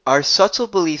Are subtle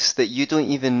beliefs that you don't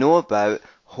even know about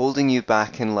holding you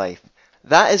back in life?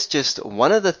 That is just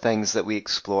one of the things that we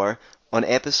explore on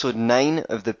episode 9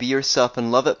 of the Be Yourself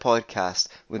and Love It podcast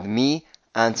with me,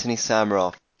 Anthony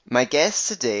Samaroff. My guest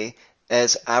today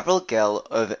is Avril Gill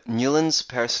of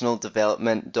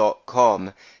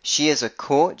newlandspersonaldevelopment.com. She is a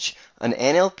coach, an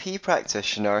NLP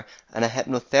practitioner, and a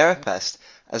hypnotherapist,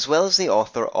 as well as the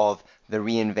author of The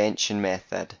Reinvention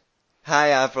Method. Hi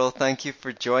Avril, thank you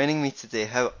for joining me today.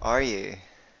 How are you?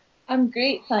 I'm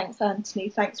great, thanks, Anthony.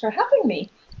 Thanks for having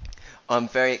me. I'm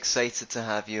very excited to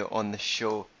have you on the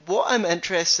show. What I'm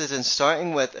interested in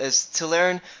starting with is to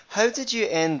learn, how did you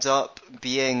end up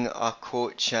being a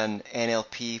coach and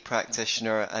NLP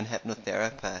practitioner and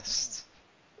hypnotherapist?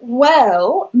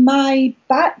 Well, my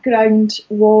background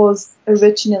was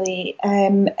originally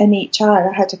in HR.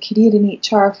 I had a career in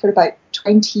HR for about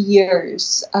 20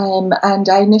 years, and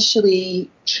I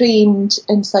initially trained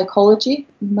in psychology.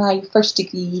 My first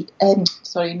degree,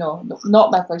 sorry, no, not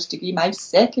my first degree, my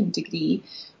second degree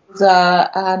was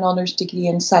an honours degree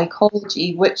in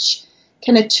psychology, which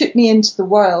kind of took me into the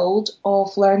world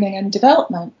of learning and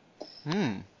development.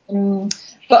 Hmm. Um,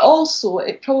 but also,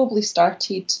 it probably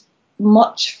started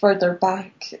much further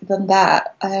back than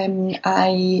that.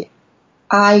 I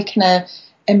kind of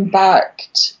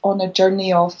embarked on a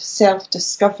journey of self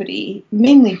discovery,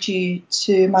 mainly due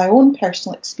to my own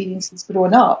personal experiences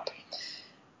growing up,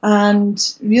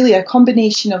 and really a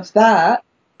combination of that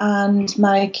and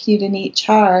my career in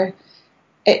HR.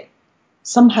 It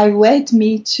somehow led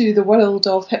me to the world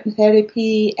of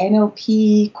hypnotherapy,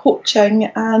 NLP, coaching,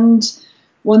 and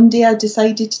one day I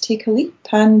decided to take a leap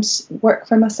and work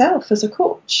for myself as a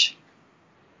coach.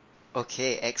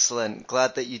 Okay, excellent.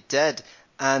 Glad that you did.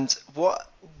 And what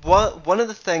one of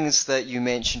the things that you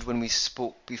mentioned when we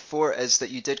spoke before is that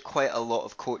you did quite a lot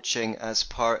of coaching as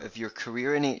part of your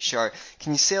career in HR.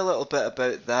 Can you say a little bit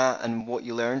about that and what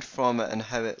you learned from it and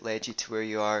how it led you to where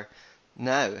you are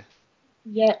now?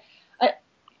 Yeah, I,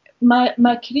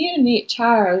 my career in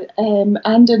HR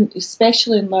and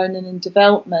especially in learning and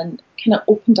development kind of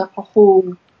opened up a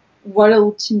whole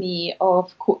world to me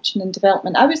of coaching and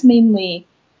development. I was mainly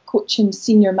coaching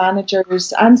senior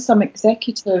managers and some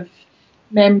executive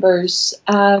members,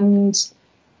 and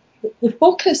the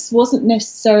focus wasn't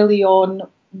necessarily on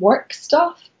work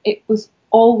stuff. It was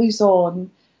always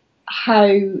on how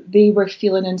they were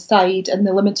feeling inside and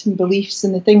the limiting beliefs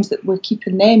and the things that were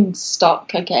keeping them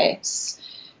stuck, I guess.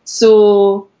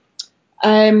 So,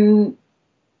 um,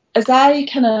 as I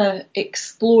kind of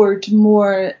explored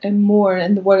more and more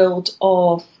in the world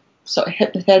of sort of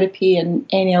hypnotherapy and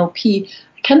NLP,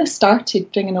 I kind of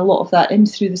started bringing a lot of that in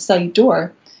through the side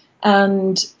door.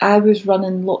 And I was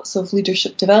running lots of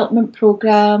leadership development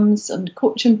programs and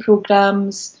coaching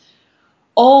programs,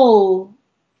 all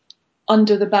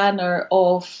under the banner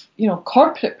of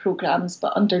corporate programs,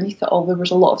 but underneath it all there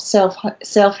was a lot of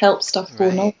self help stuff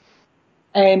going on.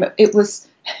 Right. It was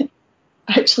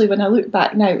actually, when I look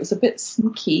back now, it was a bit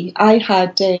sneaky.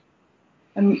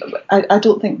 Um, I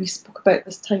don't think we spoke about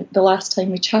this time the last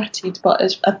time we chatted, but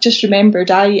I've just remembered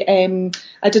I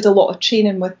did a lot of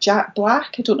training with Jack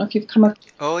Black. I don't know if you've come across.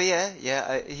 Oh yeah,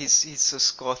 yeah. He's a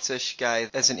Scottish guy,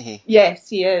 isn't he? Yes,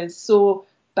 he is. So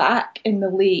back in the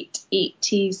late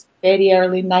 80s, very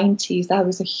early 90s, I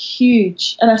was a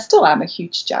huge, and I still am a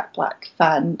huge Jack Black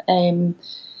fan.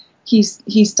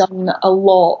 He's done a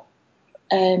lot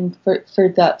for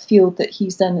that field that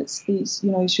he's in. He's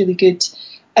really good.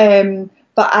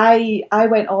 But I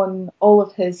went on all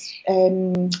of his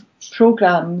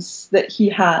programs that he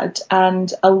had,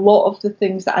 and a lot of the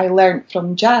things that I learned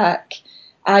from Jack,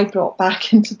 I brought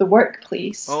back into the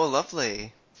workplace. Oh,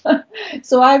 lovely.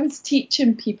 So I was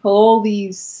teaching people all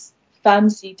these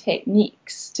fancy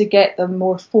techniques to get them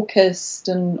more focused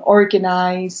and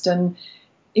organized, and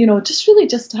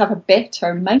just to have a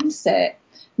better mindset,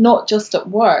 not just at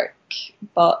work,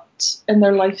 but in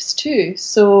their lives too.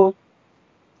 So,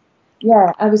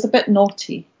 yeah, I was a bit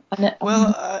naughty.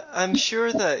 Well, I'm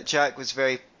sure that Jack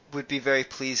would be very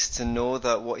pleased to know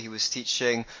that what he was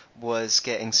teaching was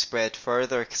getting spread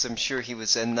further, because I'm sure he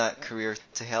was in that career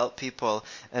to help people.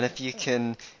 And if you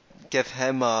can give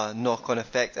him a knock-on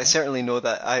effect, I certainly know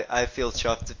that I feel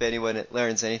chuffed if anyone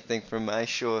learns anything from my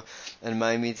show and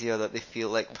my media that they feel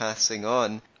like passing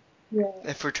on. Yeah.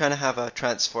 If we're trying to have a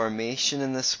transformation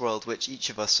in this world, which each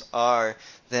of us are,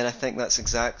 then I think that's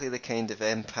exactly the kind of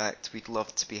impact we'd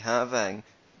love to be having.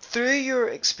 Through your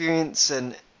experience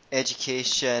in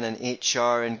education and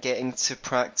HR and getting to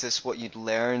practice what you'd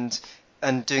learned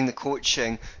and doing the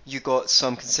coaching, you got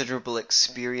some considerable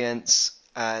experience,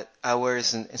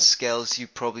 hours and skills. You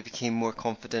probably became more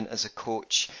confident as a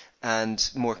coach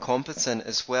and more competent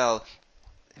as well.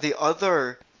 The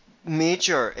other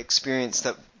major experience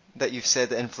that you've said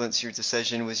that influenced your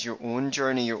decision was your own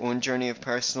journey of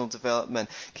personal development.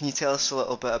 Can you tell us a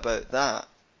little bit about that?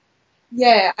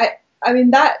 Yeah, I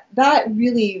mean that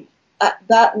really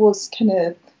that was kind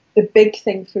of the big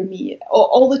thing for me.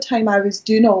 All the time I was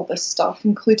doing all this stuff,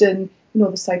 including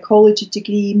the psychology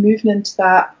degree, moving into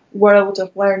that world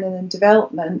of learning and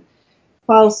development.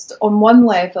 Whilst on one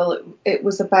level it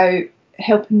was about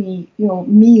helping me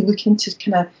looking to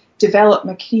kind of develop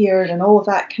my career and all of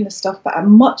that kind of stuff, but at a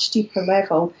much deeper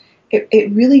level,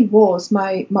 it really was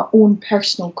my own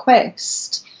personal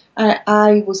quest.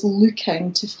 I was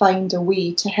looking to find a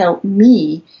way to help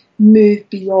me move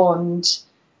beyond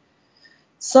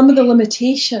some of the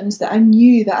limitations that I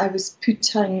knew that I was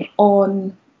putting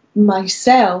on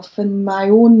myself and my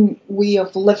own way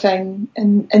of living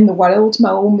in the world,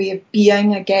 my own way of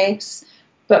being, I guess,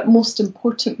 but most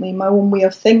importantly, my own way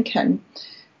of thinking.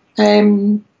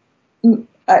 My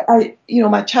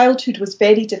childhood was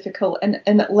very difficult, and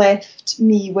it left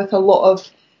me with a lot of,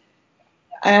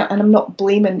 and I'm not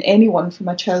blaming anyone for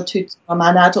my childhood. I'm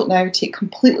an adult now, take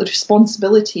complete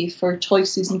responsibility for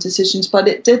choices and decisions, but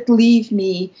it did leave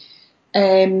me,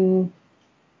 as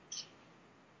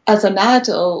an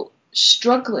adult,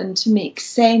 struggling to make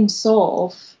sense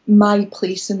of my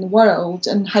place in the world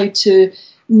and how to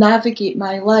navigate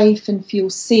my life and feel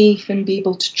safe and be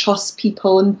able to trust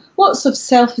people, and lots of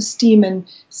self-esteem and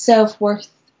self-worth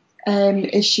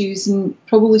issues, and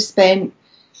probably spent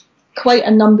quite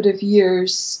a number of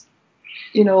years,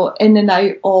 in and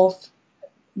out of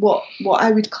what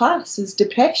I would class as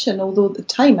depression, although at the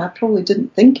time I probably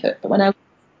didn't think it, but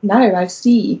now I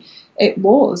see it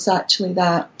was actually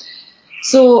that.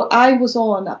 So I was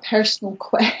on a personal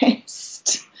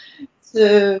quest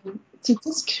to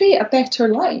just create a better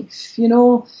life,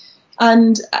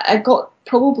 and I got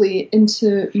probably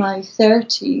into my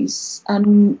 30s,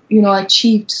 and I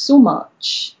achieved so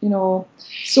much,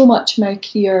 so much in my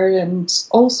career and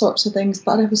all sorts of things,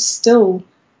 but I still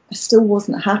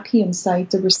wasn't happy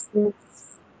inside. There was still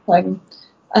something.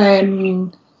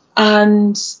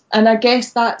 And I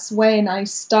guess that's when I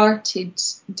started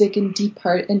digging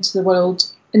deeper into the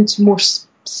world, into more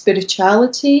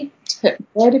spirituality, to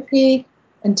hypnotherapy,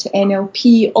 into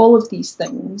NLP, all of these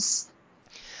things.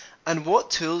 And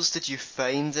what tools did you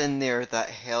find in there that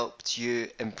helped you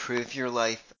improve your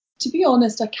life? To be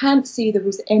honest, I can't say there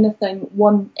was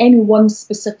any one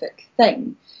specific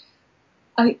thing.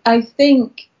 I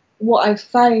think what I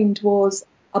found was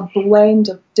a blend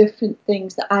of different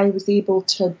things that I was able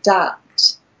to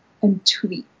adapt and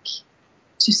tweak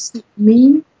to suit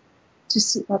me, to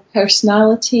suit my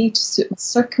personality, to suit my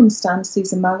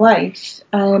circumstances in my life.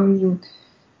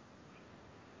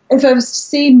 If I was to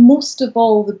say, most of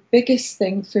all, the biggest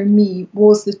thing for me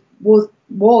was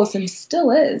and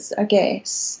still is, I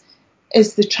guess,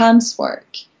 is the trance work.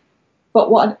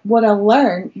 But what I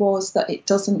learned was that it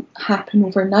doesn't happen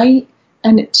overnight,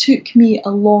 and it took me a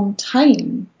long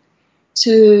time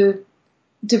to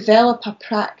develop a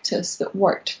practice that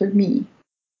worked for me.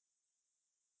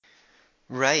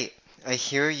 Right, I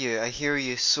hear you. I hear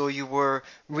you. So you were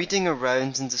reading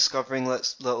around and discovering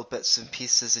little bits and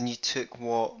pieces, and you took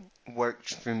what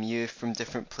worked from you from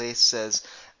different places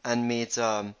and made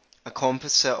a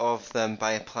composite of them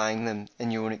by applying them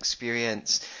in your own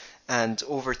experience. And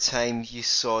over time, you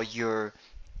saw your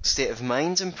state of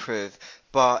mind improve,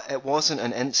 but it wasn't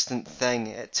an instant thing.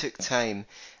 It took time.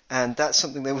 And that's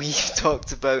something that we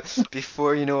talked about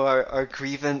before, our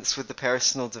grievance with the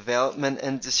personal development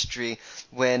industry,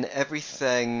 when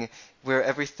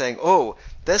oh,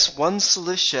 this one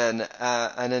solution,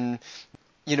 and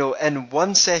in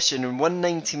one session, in one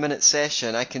 90-minute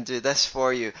session, I can do this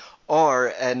for you, or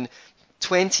in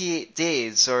 28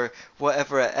 days, or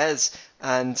whatever it is.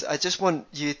 And I just want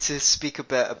you to speak a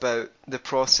bit about the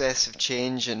process of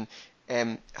change and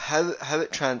how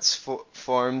it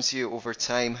transforms you over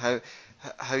time,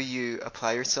 how you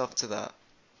apply yourself to that.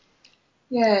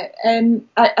 Yeah,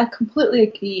 I completely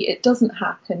agree. It doesn't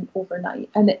happen overnight,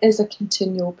 and it is a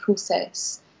continual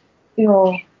process.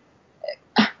 You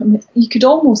could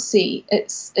almost say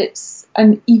it's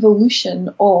an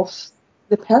evolution of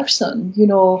the person,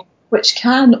 which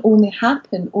can only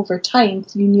happen over time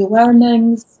through new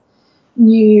learnings,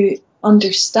 new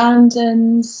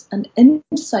understandings, and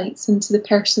insights into the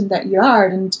person that you are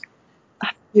and how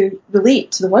you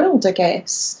relate to the world, I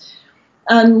guess.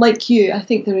 And like you, I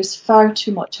think there is far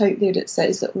too much out there that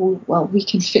says that, oh, well, we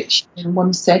can fix you in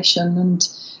one session, and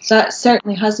that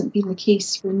certainly hasn't been the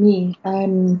case for me.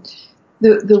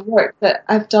 The work that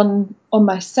I've done on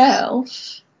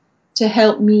myself to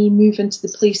help me move into the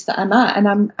place that I'm at,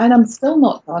 and I'm still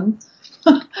not done.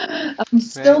 I'm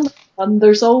still not done.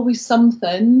 There's always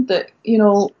something that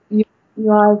I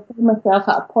find myself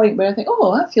at a point where I think,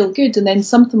 oh, I feel good, and then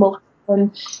something will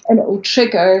happen, and it will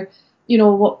trigger,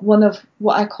 one of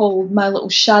what I call my little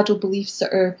shadow beliefs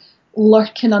that are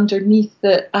lurking underneath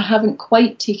that I haven't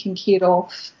quite taken care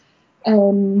of.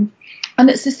 And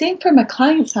it's the same for my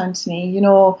clients, Anthony.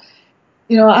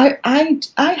 I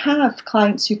have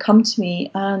clients who come to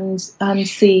me and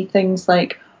say things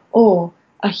like, oh,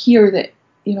 I hear that,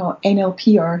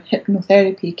 NLP or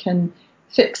hypnotherapy can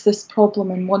fix this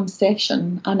problem in one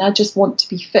session, and I just want to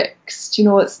be fixed.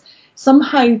 It's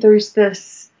somehow there's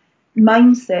this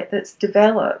mindset that's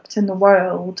developed in the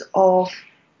world of,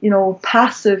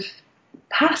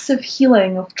 passive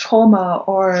healing of trauma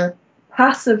or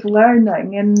passive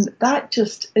learning, and that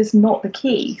just is not the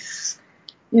case.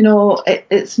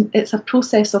 It's a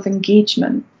process of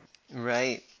engagement.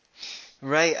 Right.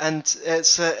 Right, and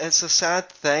it's a sad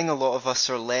thing. A lot of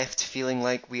us are left feeling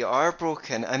like we are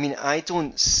broken. I mean, I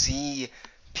don't see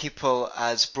people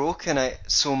as broken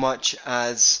so much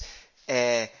as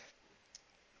uh,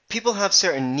 people have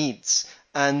certain needs,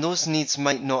 and those needs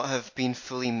might not have been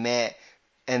fully met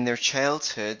in their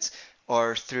childhood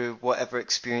or through whatever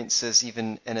experiences,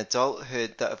 even in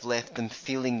adulthood, that have left them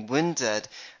feeling wounded.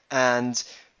 And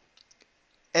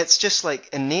it's just like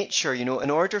in nature, in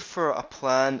order for a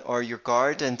plant or your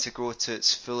garden to grow to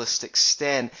its fullest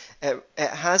extent, it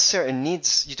has certain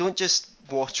needs. You don't just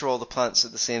water all the plants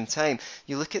at the same time.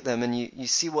 You look at them and you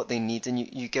see what they need, and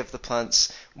you give the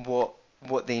plants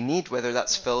what they need, whether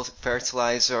that's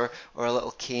fertilizer or a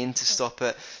little cane to stop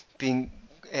it being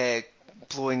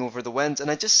blowing over the wind. And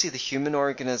I just see the human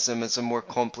organism as a more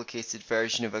complicated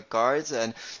version of a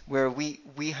garden, where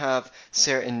we have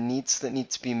certain needs that need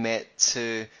to be met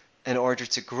in order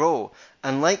to grow.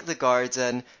 And like the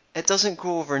garden, it doesn't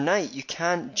grow overnight. You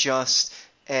can't just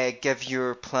give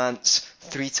your plants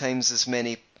 3 times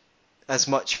as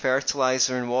much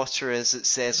fertilizer and water as it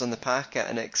says on the packet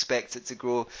and expect it to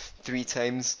grow 3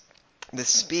 times the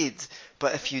speed.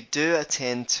 But if you do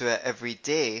attend to it every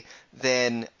day,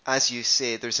 then, as you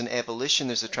say, there's an evolution,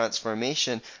 there's a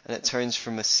transformation, and it turns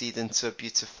from a seed into a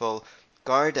beautiful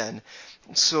garden.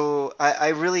 So I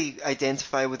really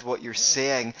identify with what you're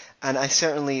saying, and I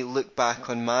certainly look back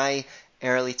on my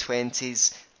early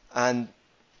 20s and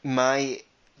my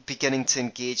beginning to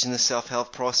engage in the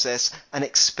self-help process and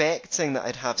expecting that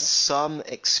I'd have some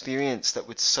experience that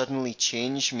would suddenly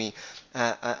change me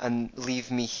and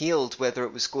leave me healed, whether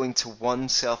it was going to one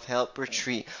self-help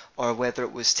retreat or whether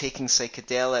it was taking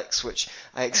psychedelics, which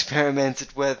I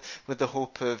experimented with the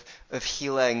hope of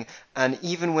healing. And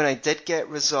even when I did get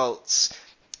results,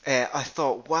 I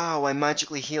thought, wow, I'm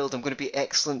magically healed. I'm going to be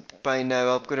excellent by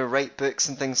now. I'm going to write books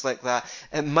and things like that.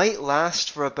 It might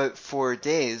last for about 4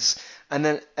 days, and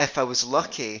then if I was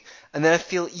lucky, and then I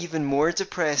feel even more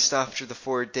depressed after the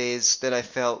 4 days than I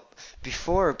felt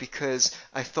before because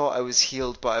I thought I was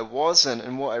healed, but I wasn't.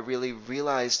 And what I really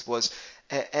realized was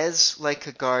it is like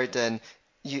a garden.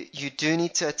 You do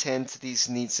need to attend to these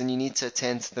needs, and you need to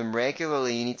attend to them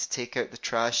regularly. You need to take out the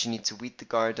trash, you need to weed the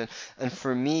garden. And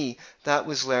for me, that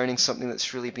was learning something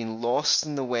that's really been lost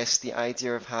in the West, the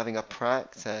idea of having a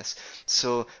practice.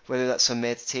 So whether that's a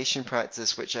meditation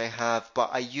practice, which I have,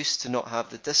 but I used to not have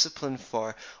the discipline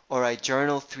for, or I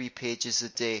journal 3 pages a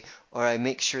day, or I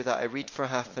make sure that I read for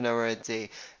half an hour a day,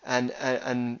 and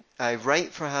I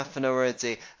write for half an hour a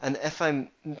day. And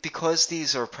because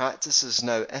these are practices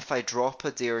now, if I drop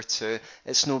a day or two,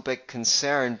 it's no big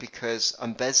concern because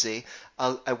I'm busy.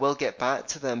 I will get back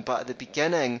to them. But at the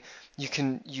beginning,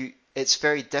 it's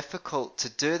very difficult to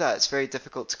do that. It's very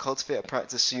difficult to cultivate a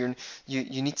practice. So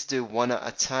you need to do one at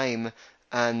a time,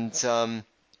 and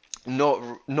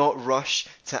not rush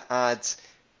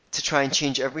to try and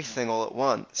change everything all at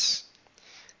once.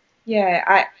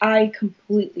 Yeah, I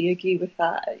completely agree with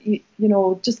that.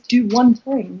 Just do one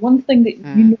thing that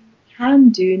you can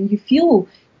do and you feel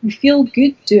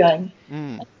good doing.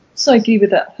 So I agree with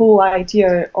that whole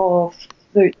idea of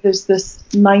there's this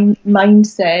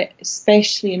mindset,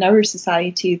 especially in our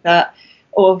society, that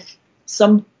of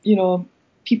some,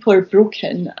 people are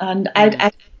broken, and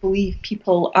I believe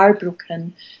people are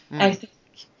broken.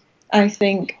 I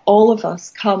think all of us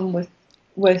come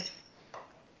with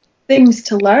things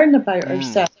to learn about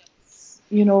ourselves.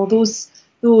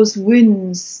 Those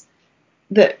wounds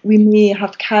that we may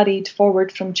have carried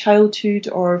forward from childhood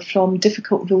or from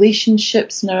difficult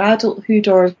relationships in our adulthood,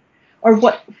 or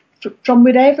what from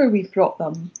wherever we've brought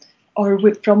them, or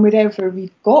from wherever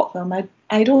we've got them.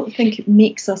 I don't think it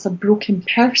makes us a broken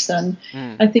person.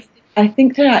 I think I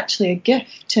think they're actually a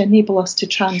gift to enable us to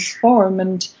transform.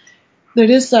 And there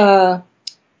is I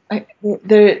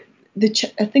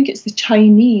think it's the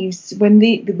Chinese, when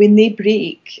they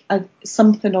break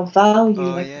something of value,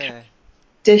 Oh like a yeah.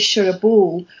 dish or a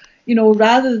bowl,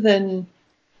 rather than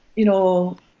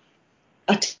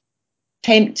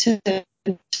attempt to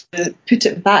put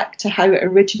it back to how it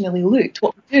originally looked.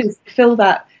 What they do is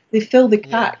they fill the Yeah.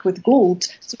 crack with gold,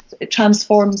 so it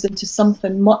transforms into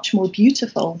something much more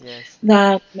beautiful Yes.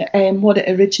 than what it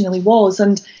originally was.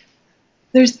 And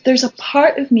there's a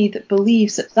part of me that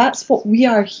believes that that's what we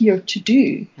are here to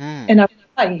do in our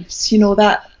lives.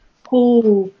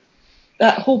 Whole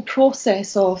that whole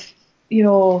process of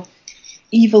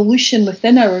evolution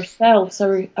within ourselves,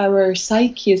 our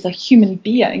psyche as a human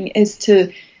being, is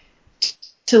to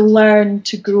learn,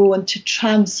 to grow, and to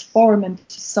transform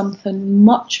into something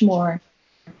much more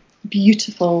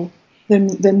beautiful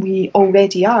than we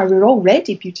already are. We're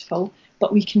already beautiful,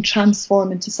 but we can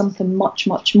transform into something much,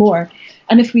 much more.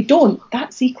 And if we don't,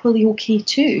 that's equally okay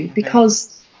too, Right.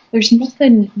 because there's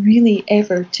nothing really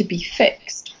ever to be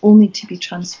fixed, only to be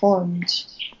transformed.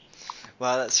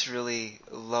 Wow, that's really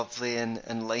lovely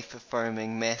and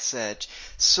life-affirming message.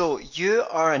 So you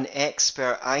are an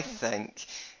expert, I think,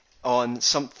 on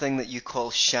something that you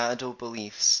call shadow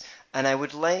beliefs, and I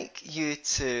would like you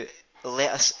to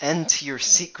let us into your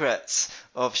secrets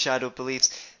of shadow beliefs.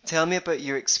 Tell me about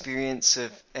your experience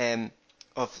of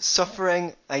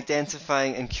suffering,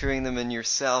 identifying and curing them in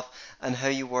yourself, and how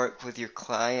you work with your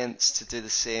clients to do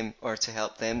the same or to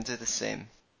help them do the same.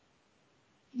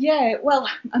 Yeah, well,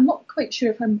 I'm not quite sure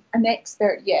if I'm an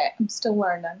expert yet. I'm still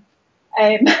learning.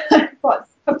 But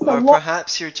there's a Or lot,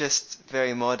 perhaps you're just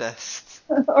very modest.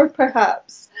 or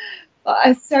perhaps. But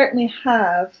I certainly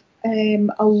have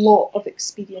a lot of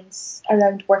experience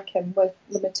around working with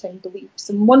limiting beliefs.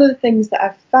 And one of the things that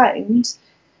I've found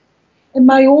in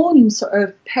my own sort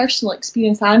of personal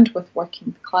experience and with working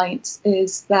with clients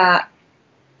is that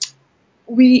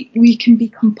we can be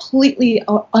completely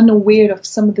unaware of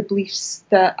some of the beliefs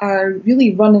that are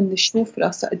really running the show for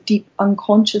us at a deep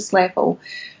unconscious level.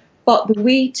 But the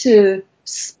way to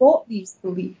spot these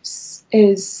beliefs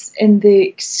is in the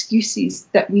excuses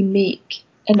that we make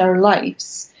in our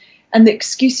lives. And the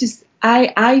excuses,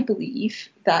 I believe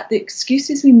that the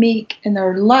excuses we make in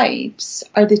our lives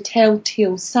are the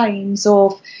telltale signs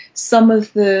of some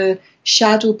of the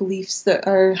shadow beliefs that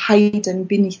are hiding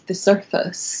beneath the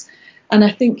surface. And I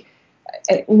think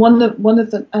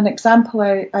an example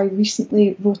I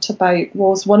recently wrote about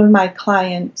was one of my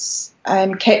clients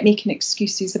kept making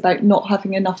excuses about not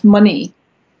having enough money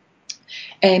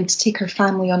to take her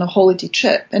family on a holiday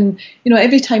trip. And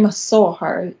every time I saw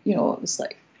her, it was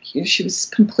like she was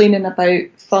complaining about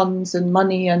funds and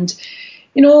money. And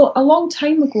a long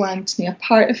time ago, Anthony, a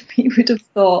part of me would have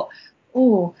thought,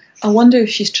 oh, I wonder if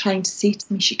she's trying to say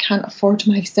to me she can't afford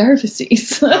my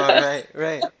services. Oh, right,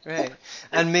 right, right.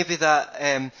 And maybe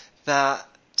that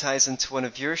ties into one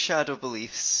of your shadow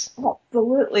beliefs.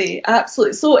 Absolutely,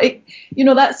 absolutely. So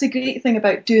that's the great thing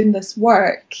about doing this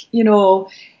work.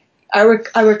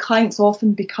 Our clients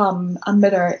often become a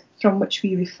mirror from which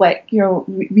we reflect.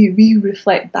 We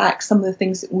reflect back some of the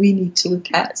things that we need to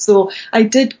look at. So I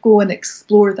did go and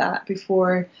explore that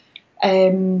before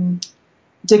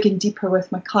digging deeper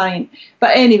with my client.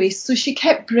 But anyway, so she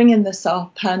kept bringing this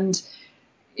up, and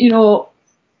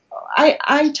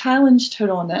I challenged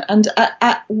her on it, and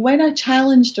when I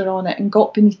challenged her on it and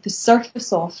got beneath the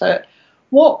surface of it,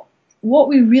 what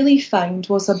we really found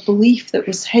was a belief that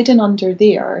was hidden under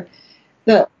there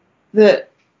that that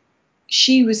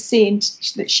she was saying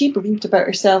that she believed about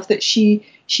herself, that she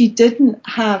didn't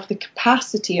have the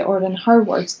capacity, or in her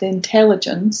words, the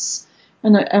intelligence,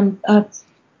 and I'm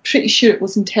pretty sure it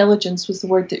was intelligence was the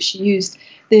word that she used,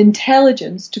 the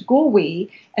intelligence to go away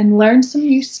and learn some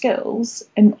new skills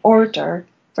in order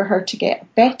for her to get a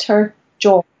better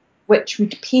job, which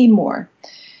would pay more.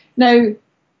 Now,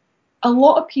 a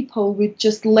lot of people would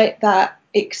just let that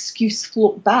excuse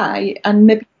float by and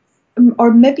maybe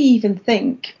even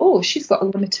think, oh, she's got a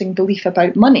limiting belief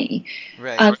about money,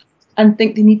 Right. and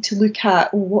think they need to look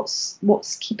at, oh,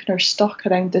 what's keeping her stuck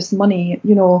around this money.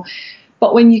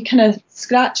 But when you kind of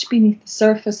scratch beneath the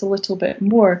surface a little bit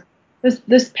more,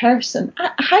 this person,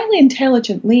 a highly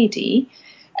intelligent lady,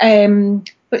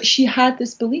 but she had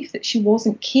this belief that she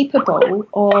wasn't capable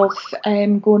of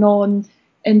going on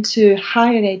into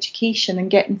higher education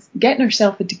and getting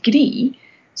herself a degree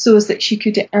so as that she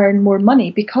could earn more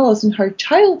money, because in her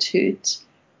childhood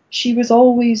she was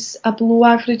always a below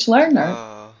average learner.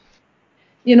 Oh,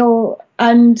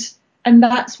 And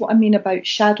that's what I mean about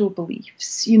shadow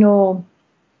beliefs.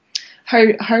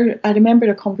 how I remember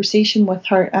a conversation with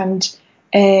her, and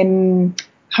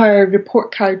her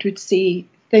report card would say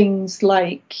things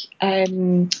like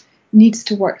needs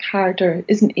to work harder,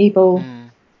 isn't able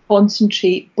to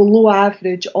concentrate, below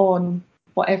average on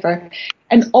whatever.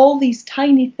 And all these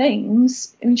tiny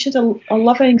things, I mean, she had a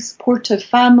loving, supportive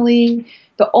family,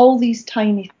 but all these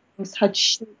tiny things had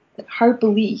shaped her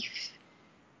belief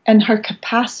and her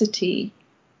capacity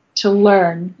to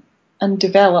learn and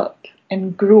develop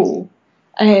and grow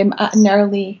at an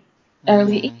early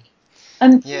age.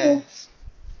 And yes.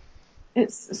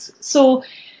 it's so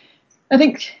I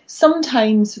think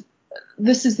sometimes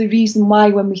this is the reason why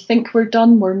when we think we're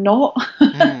done, we're not.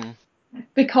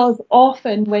 Because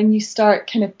often when you start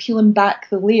kind of peeling back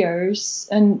the layers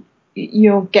and,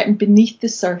 getting beneath the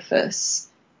surface,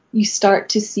 you start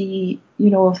to see,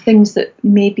 things that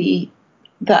maybe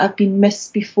that have been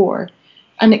missed before.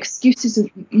 And excuses,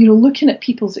 looking at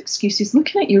people's excuses,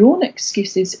 looking at your own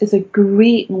excuses is a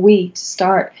great way to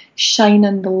start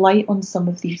shining the light on some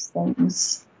of these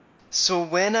things. So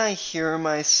when I hear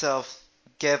myself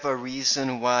give a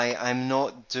reason why I'm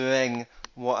not doing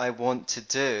what I want to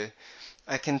do,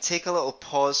 I can take a little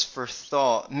pause for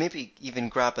thought, maybe even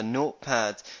grab a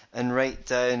notepad and write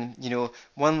down,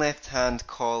 one left-hand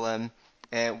column,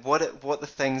 what the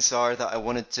things are that I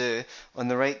want to do. On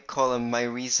the right column, my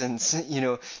reasons,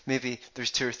 maybe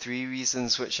there's 2 or 3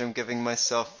 reasons which I'm giving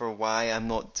myself for why I'm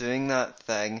not doing that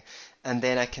thing. And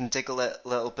then I can dig a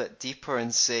little bit deeper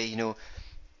and say,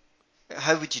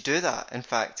 how would you do that? In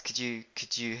fact, could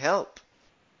you help?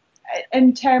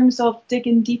 In terms of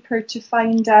digging deeper to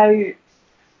find out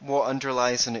What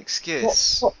underlies an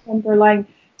excuse? what's underlying.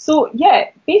 So yeah,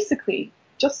 basically,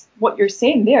 just what you're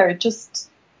saying there. Just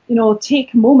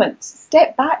take a moment,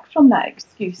 step back from that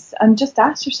excuse, and just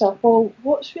ask yourself, well,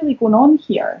 what's really going on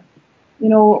here?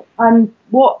 And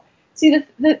what? See,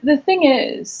 the thing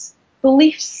is,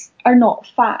 beliefs are not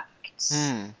facts.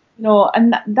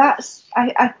 And that's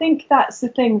I think that's the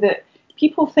thing, that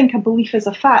people think a belief is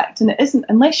a fact, and it isn't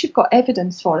unless you've got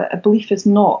evidence for it. A belief is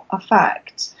not a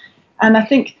fact, and I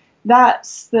think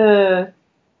that's the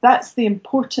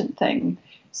important thing.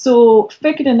 So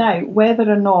figuring out whether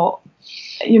or not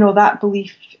that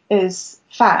belief is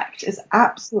fact is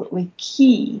absolutely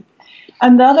key.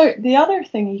 And the other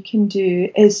thing you can do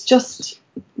is just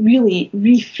really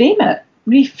reframe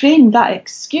that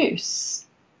excuse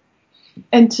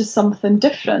into something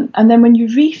different. And then when you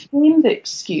reframe the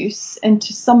excuse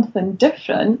into something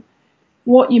different,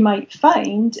 what you might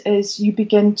find is you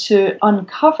begin to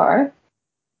uncover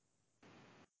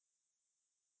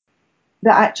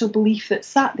the actual belief that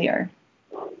sat there.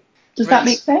 Does that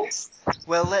make sense?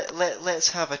 Well,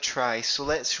 let's have a try. So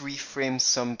let's reframe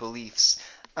some beliefs.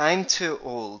 I'm too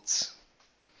old.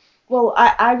 Well,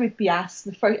 I would be asked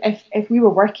if we were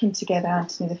working together,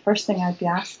 Anthony. The first thing I'd be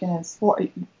asking is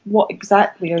what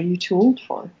exactly are you too old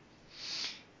for?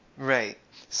 Right.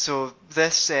 So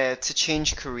this to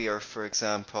change career, for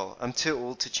example. I'm too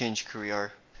old to change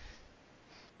career.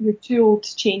 You're too old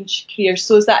to change career.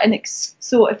 So is that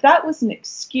so if that was an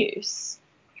excuse,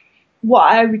 what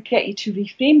I would get you to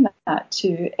reframe that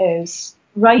to is,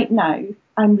 right now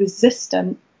I'm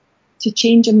resistant to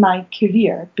changing my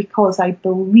career because I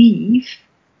believe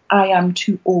I am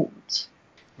too old.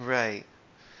 Right.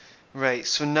 Right,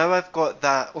 so now I've got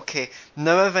that. Okay,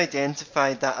 now I've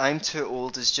identified that I'm too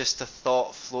old is just a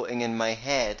thought floating in my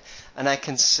head, and I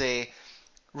can say,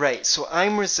 right, so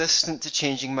I'm resistant to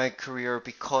changing my career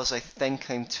because I think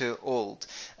I'm too old.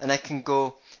 And I can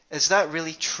go, is that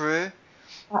really true?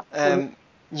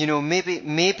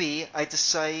 Maybe I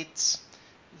decide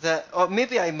that, or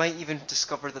maybe I might even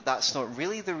discover that that's not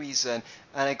really the reason.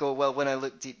 And I go, well, when I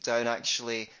look deep down,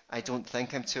 actually, I don't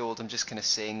think I'm too old. I'm just kind of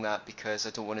saying that because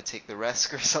I don't want to take the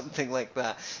risk or something like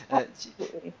that.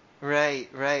 Absolutely. Right,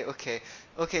 okay.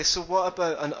 Okay, so what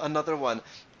about another one?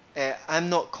 I'm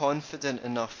not confident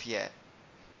enough yet.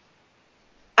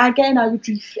 Again, I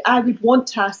would want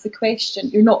to ask the question: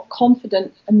 you're not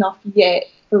confident enough yet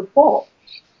for what?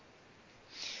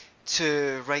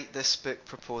 To write this book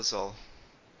proposal.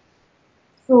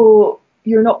 So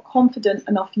you're not confident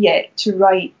enough yet to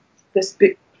write this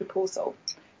book proposal.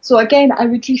 So again, I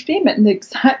would reframe it in the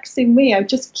exact same way. I would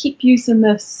just keep using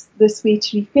this way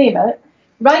to reframe it.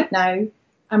 Right now,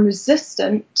 I'm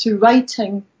resistant to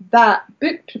writing that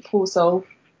book proposal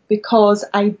because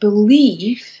I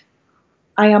believe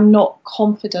I am not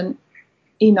confident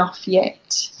enough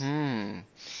yet.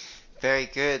 Very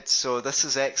good. So this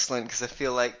is excellent because I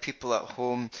feel like people at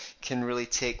home can really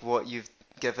take what you've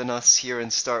given us here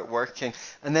and start working.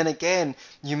 And then again,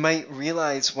 you might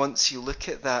realize once you look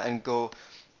at that and go,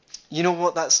 you know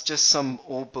what? That's just some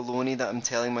old baloney that I'm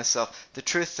telling myself. The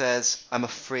truth is, I'm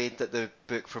afraid that the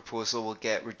book proposal will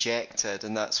get rejected,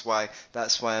 and that's why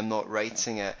I'm not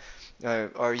writing it.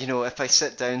 Or if I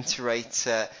sit down to write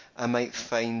it, I might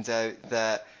find out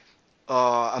that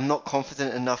I'm not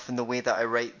confident enough in the way that I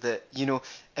write that,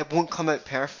 it won't come out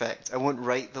perfect. I won't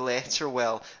write the letter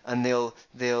well, and they'll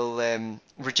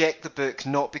reject the book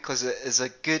not because it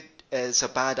is a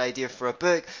bad idea for a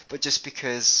book, but just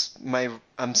because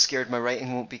I'm scared my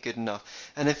writing won't be good enough.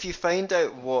 And if you find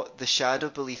out what the shadow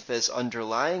belief is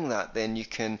underlying that, then you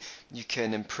can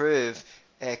improve.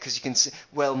 Because you can say,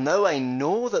 well, now I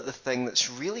know that the thing that's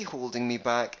really holding me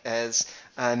back is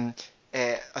I'm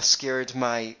scared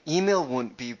my email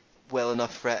won't be well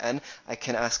enough written. I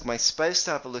can ask my spouse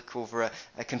to have a look over it.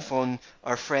 I can phone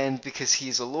our friend because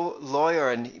he's a lawyer,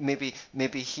 and maybe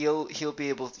he'll be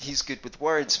able. He's good with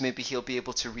words. Maybe he'll be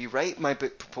able to rewrite my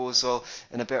book proposal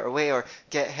in a better way, or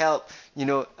get help.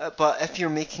 But if you're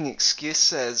making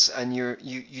excuses and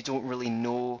you don't really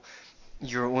know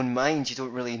your own mind, you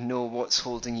don't really know what's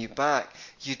holding you back,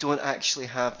 you don't actually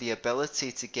have the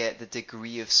ability to get the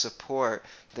degree of support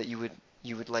that you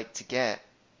would like to get.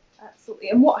 Absolutely.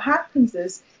 And what happens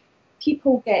is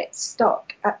people get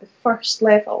stuck at the first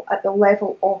level, at the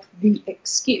level of the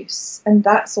excuse, and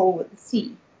that's all that they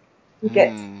see. They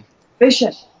get Hmm.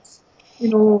 vision,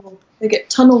 they get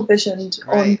tunnel visioned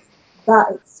on Right.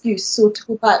 that excuse. So to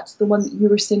go back to the one that you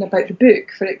were saying about the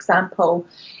book, for example,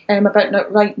 about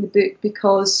not writing the book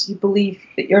because you believe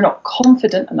that you're not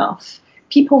confident enough,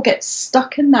 people get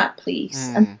stuck in that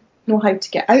place and Hmm. know how to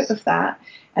get out of that.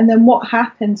 And then what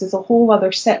happens is a whole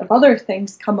other set of other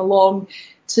things come along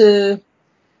to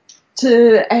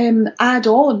add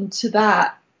on to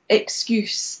that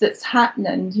excuse that's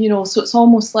happening, so it's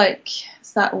almost like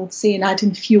it's that old saying,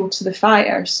 adding fuel to the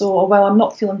fire. So, well, I'm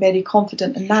not feeling very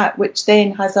confident in that, which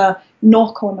then has a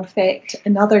knock-on effect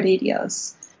in other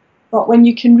areas. But when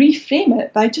you can reframe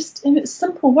it by just in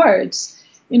simple words,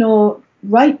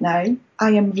 right now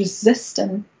I am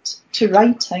resistant to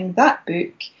writing that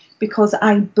book because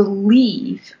I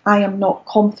believe I am not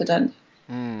confident.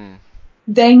 Hmm.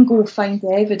 Then go find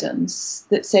the evidence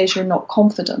that says you're not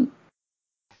confident.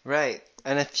 Right.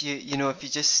 And if you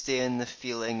just stay in the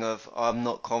feeling of, oh, I'm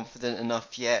not confident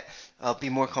enough yet, I'll be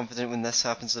more confident when this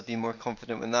happens, I'll be more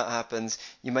confident when that happens,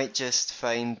 you might just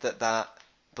find that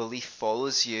belief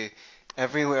follows you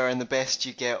everywhere, and the best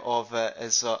you get of it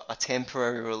is a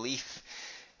temporary relief.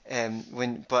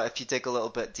 But if you dig a little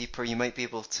bit deeper, you might be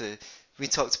able to. We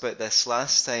talked about this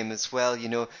last time as well.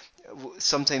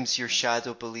 Sometimes your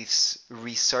shadow beliefs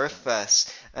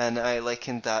resurface, and I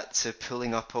likened that to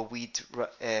pulling up a weed,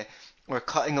 or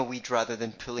cutting a weed rather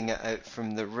than pulling it out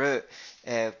from the root.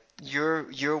 Uh,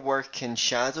 your work in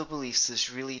shadow beliefs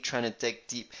is really trying to dig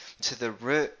deep to the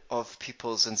root of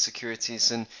people's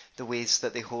insecurities and the ways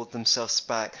that they hold themselves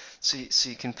back, so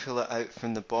you can pull it out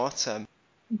from the bottom.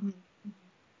 Mhm.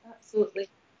 Absolutely.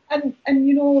 And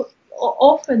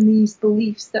often these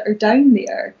beliefs that are down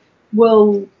there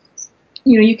will,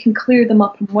 you can clear them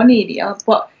up in one area,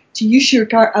 but to use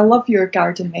I love your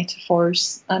garden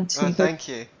metaphors, Oh, Anthony, thank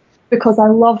you. because I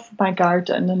love my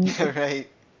garden, Right.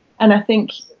 and I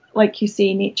think, like you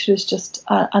say, nature is just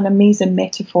an amazing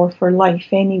metaphor for life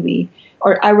anyway,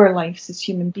 or our lives as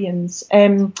human beings.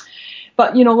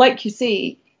 But, like you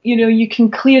say, you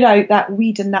can clear out that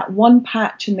weed in that one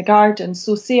patch in the garden.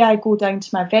 So say I go down to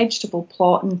my vegetable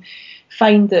plot and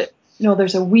find that,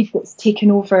 there's a weed that's taken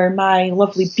over my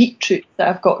lovely beetroot that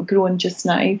I've got growing just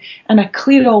now, and I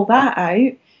clear all that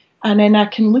out, and then I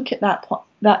can look at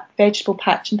that vegetable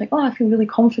patch and think, oh, I feel really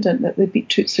confident that the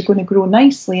beetroots are going to grow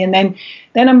nicely. And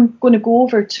then I'm going to go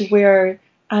over to where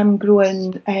I'm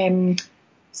growing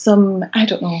some, I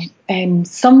don't know,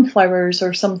 sunflowers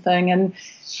or something, and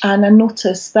I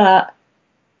notice that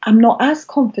I'm not as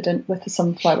confident with the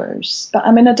sunflowers, but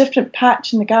I'm in a different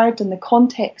patch in the garden. The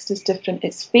context is different.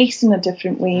 It's facing a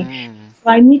different way. Mm. So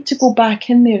I need to go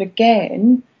back in there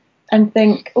again and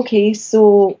think, okay,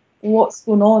 so what's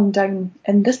going on down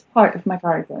in this part of my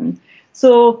garden?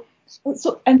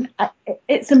 And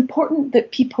it's important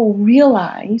that people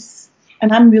realise,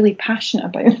 and I'm really passionate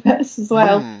about this as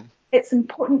well. Mm. It's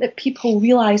important that people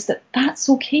realise that that's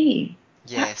okay.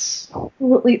 That's Yes.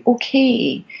 absolutely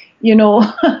okay, you know,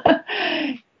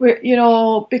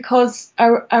 because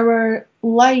our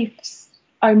lives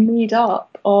are made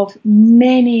up of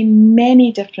many,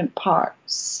 many different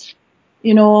parts,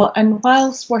 and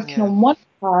whilst working Yeah. on one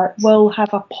part will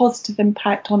have a positive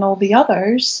impact on all the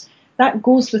others, that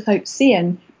goes without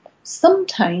saying.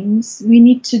 Sometimes we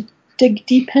need to dig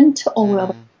deep into all the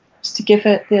other Mm. to give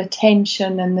it the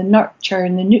attention and the nurture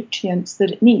and the nutrients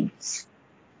that it needs.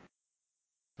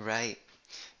 Right,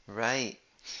 right.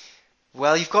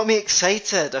 Well, you've got me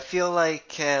excited. I feel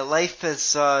like life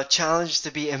is a challenge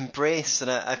to be embraced,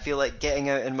 and I feel like getting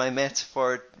out in my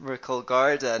metaphorical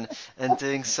garden and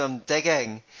doing some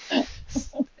digging.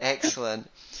 Excellent.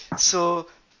 So,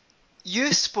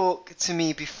 you spoke to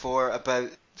me before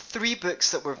about three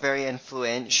books that were very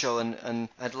influential, and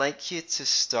I'd like you to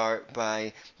start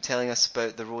by telling us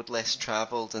about The Road Less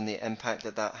Traveled and the impact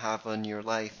that that had on your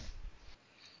life.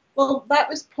 Well, that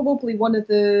was probably one of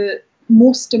the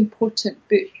most important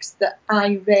books that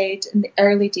I read in the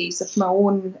early days of my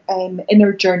own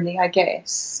inner journey, I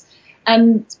guess.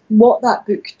 And what that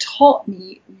book taught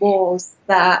me was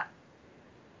that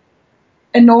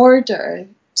in order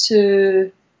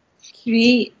to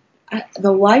create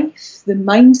the life, the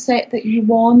mindset that you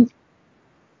want,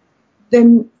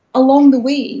 then along the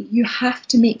way you have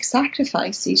to make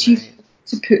sacrifices. You have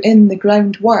to put in the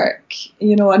groundwork,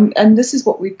 and this is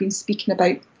what we've been speaking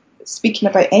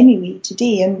about anyway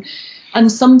today.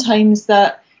 And sometimes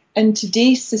that in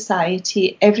today's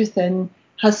society, everything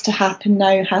has to happen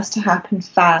now, has to happen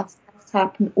fast, has to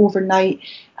happen overnight,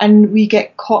 and we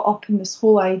get caught up in this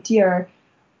whole idea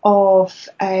of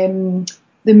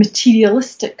the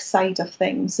materialistic side of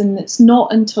things. And it's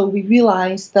not until we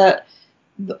realise that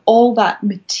all that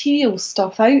material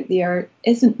stuff out there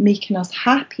isn't making us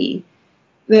happy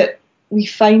that we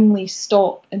finally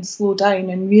stop and slow down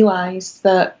and realise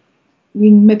that we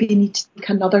maybe need to take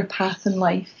another path in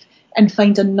life and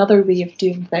find another way of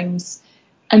doing things.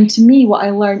 And to me, what I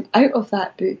learned out of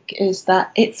that book is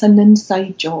that it's an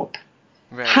inside job.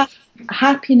 Right.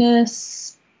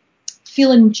 Happiness,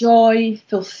 feeling joy,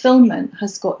 fulfillment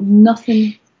has got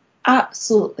nothing,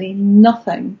 absolutely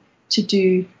nothing to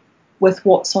do with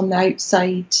what's on the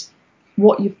outside,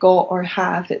 what you've got or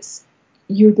have.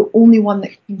 You're the only one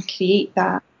that can create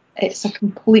that. It's a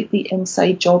completely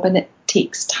inside job, and it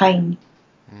takes time.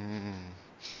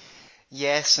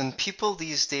 Yes, and people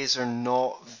these days are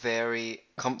not very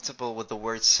comfortable with the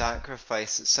word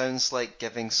sacrifice. It sounds like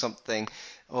giving something,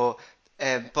 or,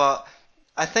 but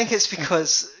I think it's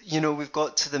because, we've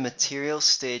got to the material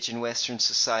stage in Western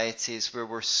societies where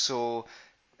we're so,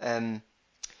 um,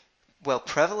 well,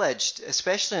 privileged,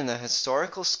 especially in the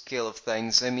historical scale of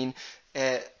things. I mean,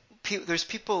 uh, there's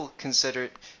people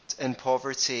considered in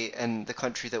poverty in the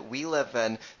country that we live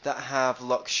in that have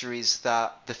luxuries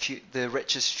that the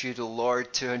richest feudal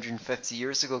lord 250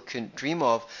 years ago couldn't dream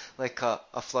of, like a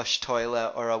flush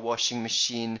toilet or a washing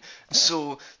machine.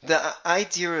 So the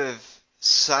idea of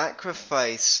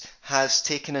sacrifice has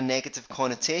taken a negative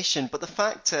connotation, but the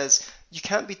fact is, you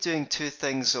can't be doing two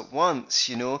things at once,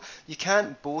 You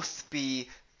can't both be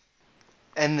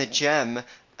in the gym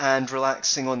and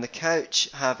relaxing on the couch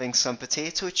having some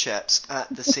potato chips at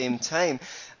the same time.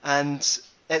 And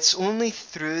it's only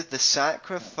through the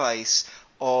sacrifice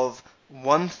of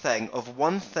one thing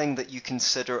that you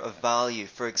consider of value,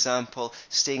 for example,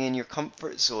 staying in your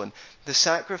comfort zone, the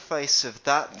sacrifice of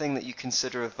that thing that you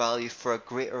consider of value for a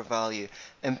greater value,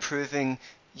 improving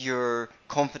your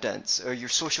confidence or your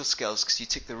social skills because you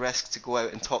took the risk to go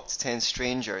out and talk to 10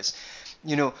 strangers.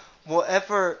 You know,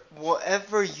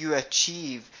 whatever you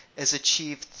achieve is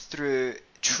achieved through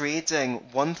trading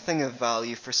one thing of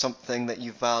value for something that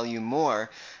you value more.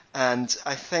 And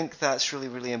I think that's really,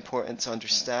 really important to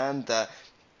understand that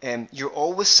you're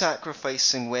always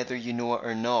sacrificing whether you know it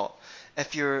or not.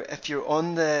 If you're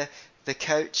on the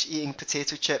couch eating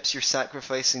potato chips, you're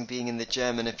sacrificing being in the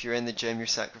gym, and if you're in the gym, you're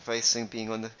sacrificing being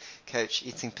on the couch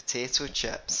eating potato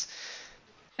chips.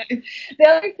 The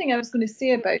other thing I was going to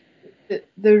say about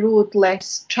the Road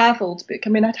Less Travelled book, I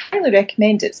mean, I'd highly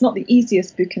recommend it. It's not the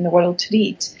easiest book in the world to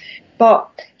read, but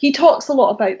he talks a lot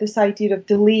about this idea of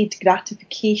delayed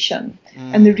gratification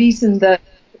and the reason that,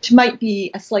 which might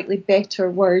be a slightly better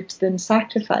word than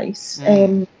sacrifice,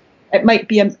 it might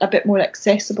be a bit more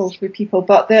accessible for people.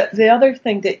 But the other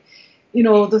thing that,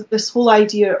 this whole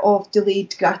idea of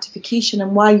delayed gratification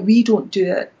and why we don't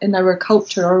do it in our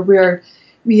culture, or where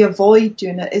we avoid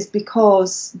doing it, is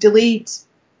because delayed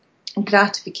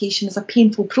gratification is a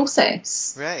painful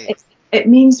process. Right. It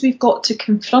means we've got to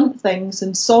confront things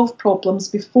and solve problems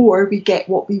before we get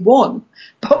what we want.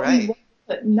 But we want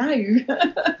it now.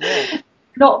 Yeah.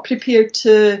 Not prepared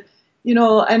to,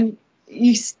 and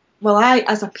I,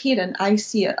 as a parent, I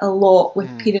see it a lot with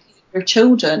parents and their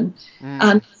children.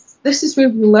 And this is where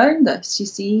we learn this, you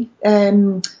see,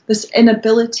 this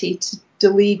inability to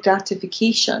delay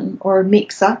gratification or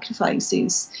make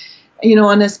sacrifices.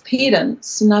 And as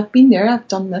parents, and I've been there, I've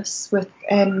done this with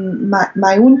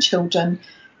my own children,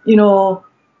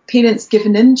 parents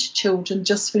giving in to children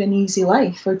just for an easy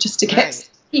life or just to get Right.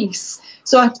 peace.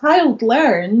 So a child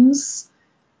learns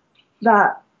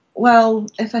that, well,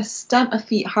 if I stamp my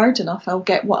feet hard enough, I'll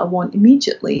get what I want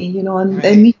immediately, and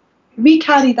then Right. we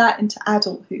carry that into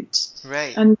adulthood.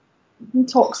 Right. And he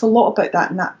talks a lot about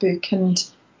that in that book, and,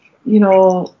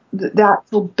 the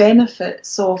actual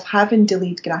benefits of having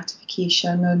delayed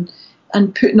gratification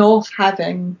and putting off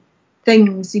having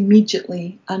things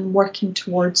immediately and working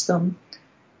towards them,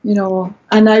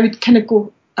 and I would kind of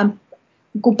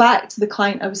go back to the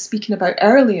client I was speaking about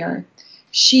earlier.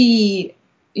 She,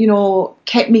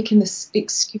 kept making this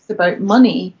excuse about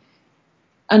money.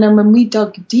 And then when we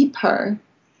dug deeper,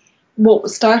 what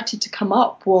started to come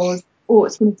up was, oh,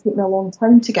 it's going to take me a long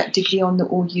time to get a degree on the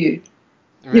OU.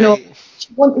 Right. She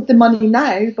wanted the money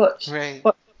now, Right.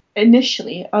 but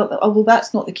initially, although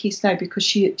that's not the case now because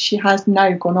she has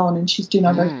now gone on and she's doing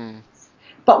other. Mm.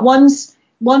 But once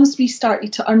we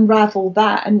started to unravel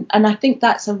that, and I think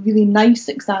that's a really nice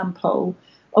example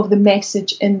of the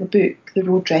message in the book,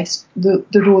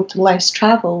 the road less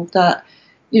travelled, that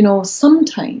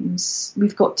sometimes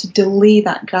we've got to delay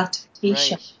that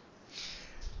gratification. Right.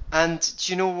 And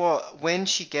do you know what? When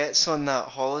she gets on that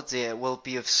holiday, it will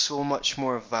be of so much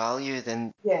more value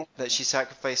than Yeah, that she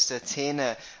sacrificed to attain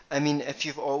it. I mean, if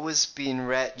you've always been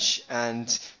rich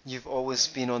and you've always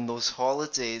been on those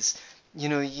holidays,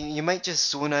 you might just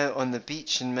zone out on the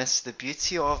beach and miss the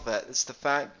beauty of it. It's the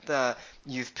fact that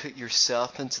you've put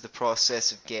yourself into the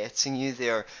process of getting you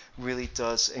there really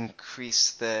does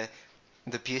increase the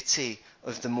beauty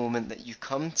of the moment that you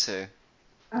come to.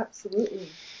 absolutely.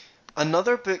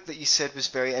 Another book that you said was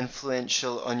very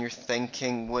influential on your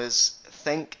thinking was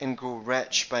Think and Grow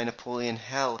Rich by Napoleon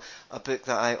Hill, a book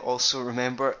that I also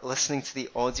remember listening to the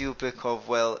audiobook of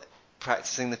while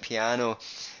practicing the piano.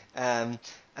 Um,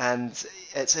 and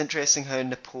it's interesting how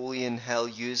Napoleon Hill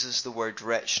uses the word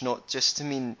rich not just to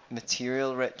mean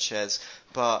material riches,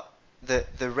 but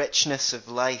the richness of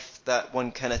life that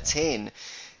one can attain.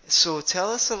 So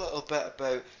tell us a little bit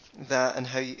about that and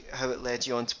how it led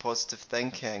you on to positive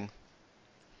thinking.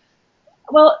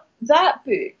 Well, that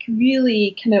book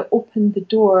really kind of opened the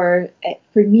door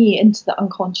for me into the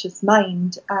unconscious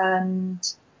mind and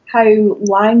how the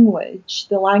language,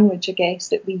 I guess,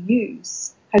 that we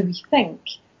use, how we think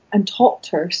and talk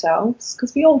to ourselves,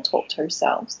 because we all talk to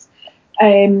ourselves,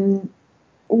 um,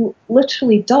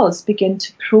 literally does begin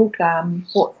to program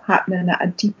what's happening at a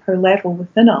deeper level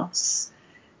within us.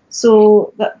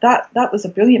 So that was a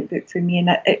brilliant book for me, and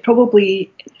it probably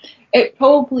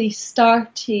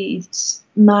started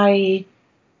my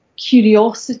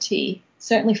curiosity,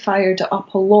 certainly fired it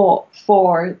up a lot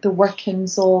for the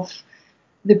workings of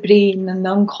the brain and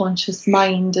the unconscious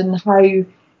mind, and how,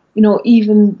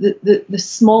 even the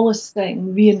smallest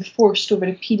thing reinforced over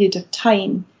a period of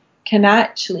time can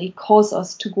actually cause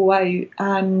us to go out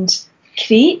and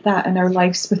create that in our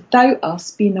lives without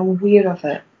us being aware of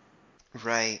it.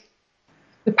 Right.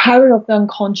 The power of the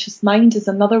unconscious mind is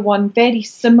another one very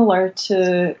similar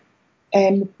to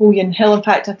Napoleon Hill. In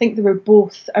fact, I think they were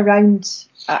both around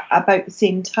about the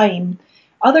same time.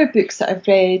 Other books that I've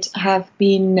read have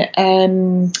been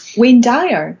Wayne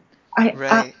Dyer. I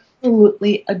Right.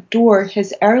 absolutely adore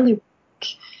his early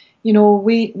work.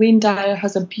 Wayne Dyer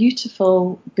has a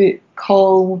beautiful book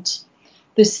called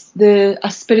A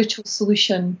Spiritual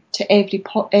Solution to Every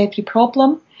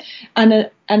Problem,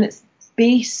 and it's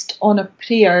based on a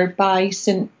prayer by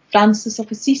St. Francis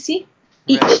of Assisi.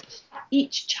 Right.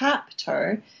 Each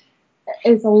chapter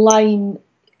is a line,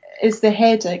 is the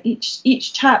header.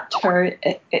 Each chapter,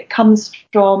 it comes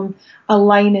from a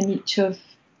line in each of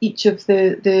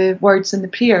the words in the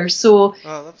prayer. So Oh,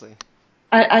 lovely.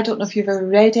 I don't know if you've ever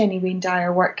read any Wayne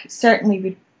Dyer work. Certainly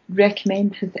would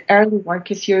recommend his early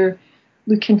work if you're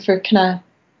looking for kind of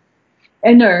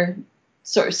inner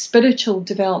sort of spiritual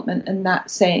development in that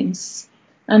sense.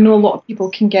 I know a lot of people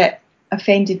can get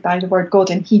offended by the word God,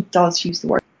 and he does use the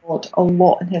word God a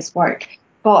lot in his work.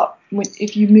 But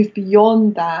if you move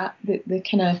beyond that, the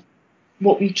kind of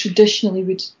what we traditionally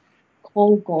would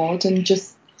call God, and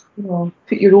just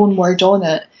put your own word on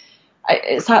it,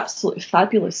 it's absolutely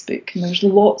fabulous book, and there's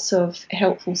lots of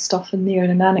helpful stuff in there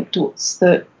and anecdotes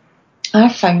that I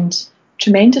found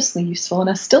tremendously useful, and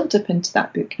I still dip into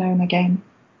that book now and again.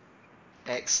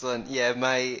 Excellent. Yeah,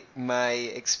 my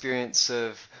experience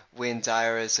of Wayne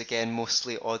Dyer is again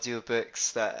mostly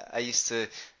audiobooks that I used to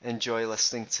enjoy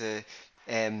listening to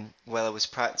while I was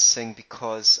practicing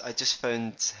because I just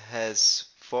found his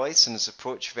voice and his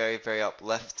approach very, very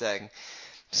uplifting.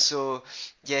 So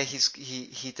yeah,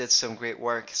 he did some great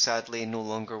work, sadly no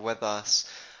longer with us.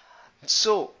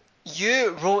 So,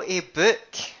 you wrote a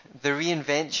book The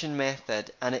Reinvention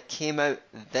Method, and it came out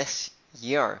this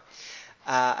year.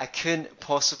 I couldn't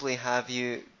possibly have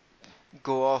you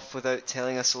go off without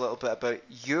telling us a little bit about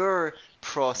your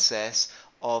process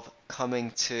of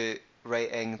coming to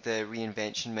writing the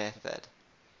Reinvention Method.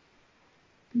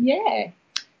 Yeah.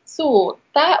 So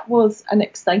that was an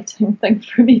exciting thing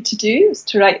for me to do, was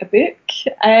to write a book.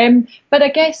 But I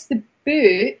guess the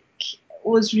book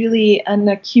was really an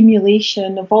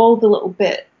accumulation of all the little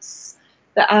bits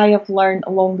that I have learned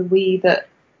along the way that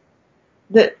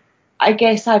I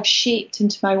guess I've shaped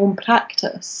into my own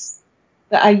practice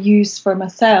that I use for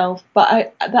myself,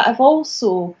 but that I've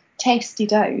also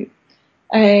tested out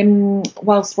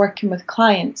whilst working with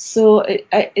clients. So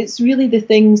it's really the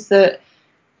things that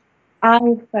I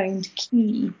found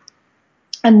key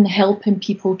in helping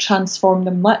people transform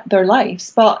their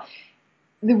lives. But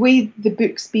the way the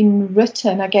book's been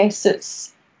written, I guess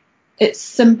it's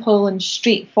simple and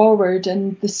straightforward,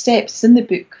 and the steps in the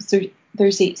book, because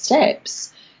there's 8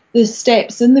 steps, the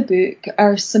steps in the book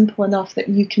are simple enough that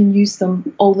you can use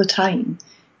them all the time,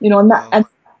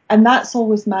 and that's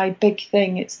always my big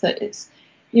thing. It's that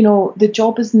the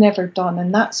job is never done,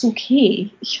 and that's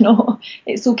okay.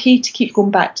 It's okay to keep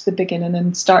going back to the beginning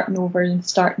and starting over.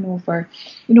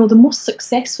 The most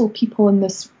successful people in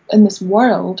this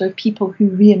world are people who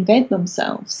reinvent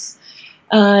themselves.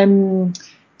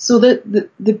 So the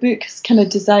book is kind of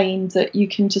designed that you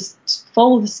can just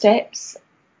follow the steps,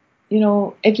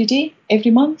 every day,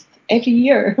 every month, every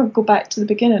year, go back to the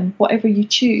beginning, whatever you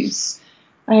choose.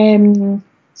 So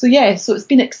it's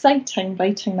been exciting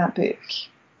writing that book.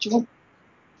 Do you want?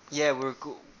 Yeah, we're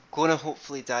going to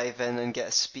hopefully dive in and get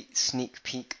a sneak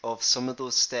peek of some of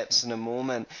those steps in a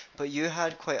moment. But you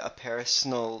had quite a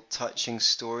personal, touching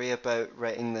story about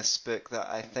writing this book that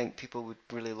I think people would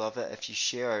really love it if you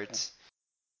shared.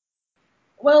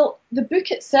 Well, the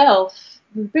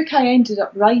book I ended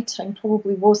up writing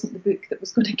probably wasn't the book that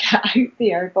was going to get out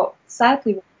there, but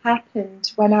sadly what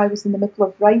happened when I was in the middle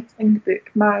of writing the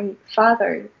book, my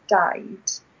father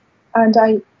died, and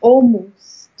I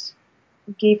almost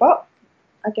gave up,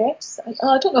 I guess.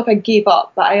 I don't know if I gave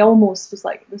up, but I almost was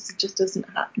like, this just isn't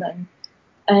happening.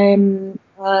 And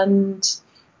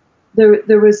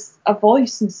there was a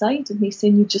voice inside of me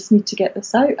saying, you just need to get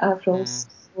this out, Avril.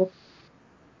 So,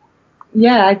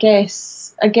 yeah, I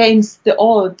guess against the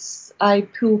odds, I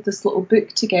pulled this little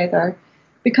book together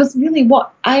because really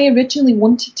what I originally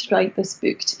wanted to write this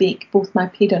book to make both my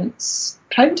parents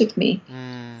proud of me.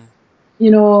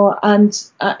 And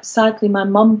sadly my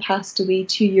mum passed away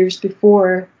 2 years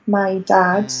before my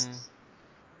dad.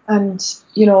 And,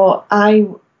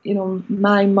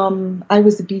 my mum, I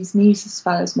was the bee's knees as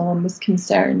far as my mum was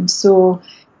concerned. So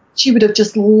she would have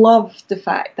just loved the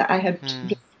fact that I had written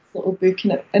this little book,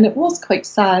 and it was quite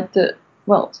sad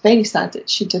it's very sad that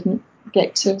she didn't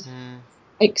get to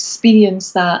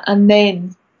experience that. And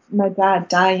then my dad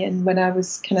dying when I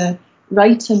was kind of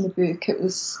writing the book, it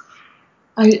was,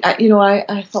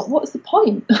 I thought, what's the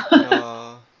point?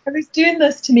 I was doing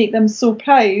this to make them so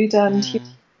proud, and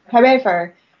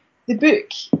however, the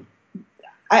book,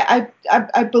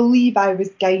 I believe I was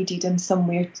guided in some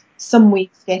way to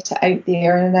get it out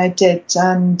there, and I did,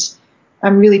 and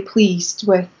I'm really pleased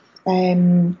with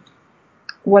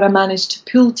what I managed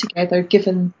to pull together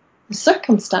given the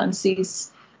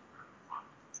circumstances.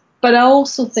 But I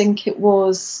also think it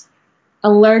was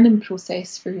a learning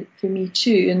process for me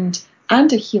too,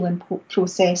 and a healing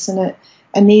process, and it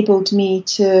enabled me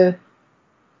to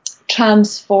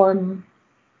transform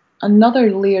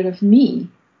another layer of me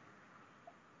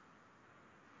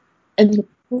in the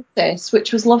process,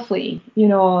 which was lovely.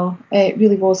 It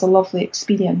really was a lovely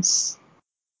experience.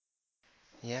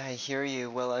 Yeah, I hear you.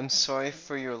 Well, I'm sorry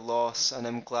for your loss, and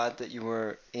I'm glad that you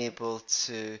were able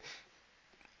to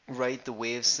ride the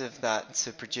waves of that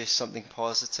to produce something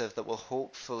positive that will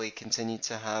hopefully continue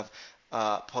to have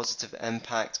a positive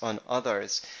impact on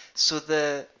others. So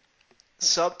the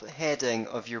subheading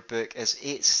of your book is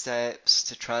 8 steps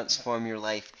to transform your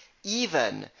life,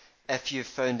 even if you've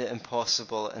found it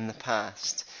impossible in the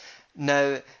past.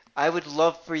 Now, I would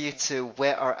love for you to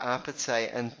whet our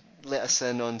appetite and let us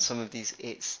in on some of these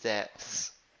 8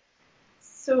 steps.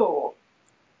 So,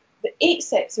 the 8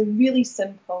 steps are really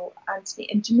simple, Anthony,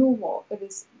 and do you know what?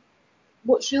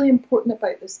 What's really important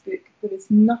about this book, there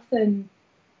is nothing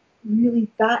really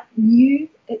that new.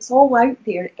 It's all out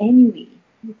there anyway.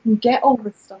 You can get all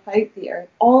this stuff out there.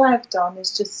 All I've done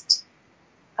is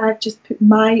I've just put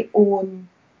my own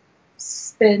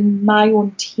spin, my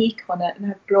own take on it, and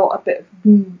I've brought a bit of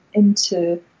me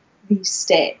into these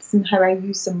steps and how I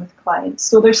use them with clients.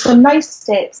 So there's some nice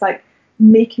steps like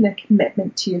making a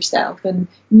commitment to yourself and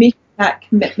making that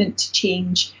commitment to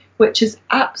change, which is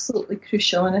absolutely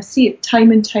crucial. And I see it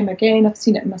time and time again. I've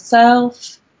seen it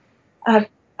myself.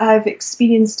 I've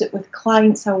experienced it with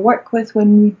clients I work with.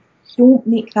 When we don't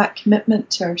make that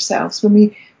commitment to ourselves,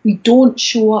 when we don't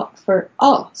show up for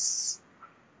us,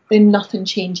 then nothing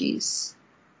changes.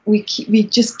 We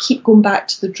just keep going back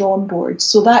to the drawing board.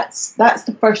 So that's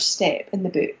the first step in the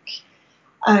book.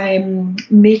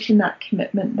 Making that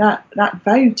commitment, that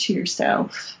vow to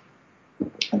yourself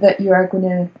that you are going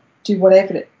to do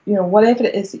whatever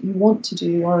it is that you want to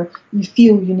do or you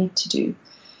feel you need to do.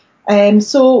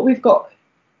 So we've got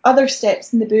other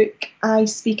steps in the book I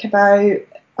speak about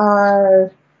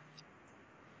are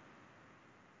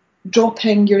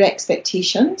dropping your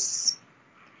expectations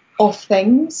of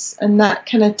things, and that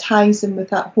kind of ties in with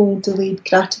that whole delayed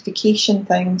gratification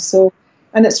thing. So,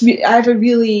 and I have a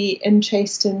really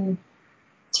interesting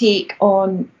take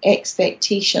on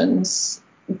expectations,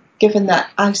 given that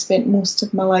I spent most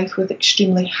of my life with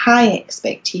extremely high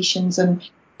expectations in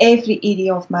every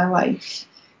area of my life.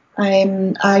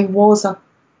 I was a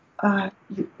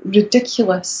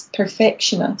ridiculous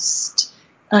perfectionist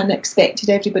and expected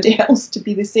everybody else to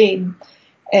be the same.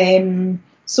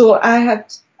 So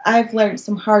I've learned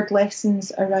some hard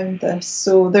lessons around this.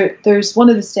 So there's one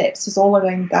of the steps is all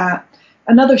around that.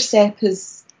 Another step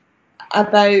is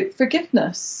about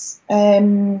forgiveness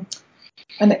and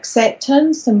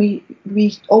acceptance, and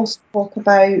we also talk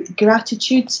about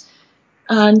gratitude.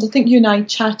 And I think you and I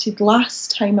chatted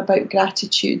last time about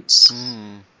gratitude.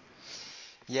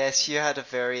 Yes, you had a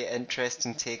very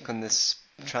interesting take on this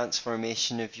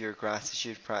transformation of your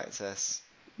gratitude practice.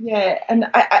 Yeah, and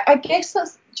I guess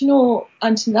that's,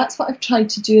 Anthony, that's what I've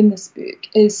tried to do in this book,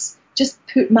 is just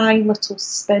put my little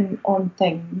spin on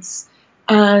things.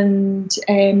 And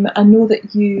I know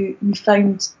that you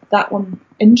found that one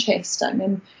interesting.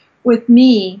 And with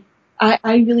me,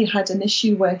 I really had an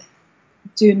issue with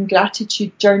doing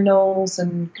gratitude journals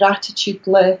and gratitude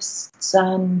lists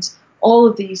and all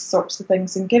of these sorts of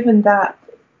things. And given that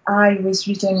I was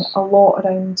reading a lot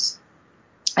around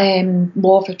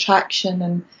law of attraction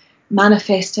and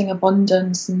manifesting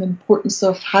abundance and the importance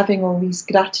of having all these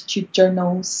gratitude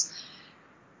journals,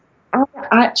 I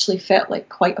actually felt like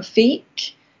quite a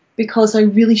fake because I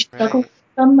really struggled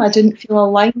with them. I didn't feel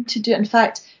aligned to do it. In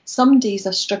fact, some days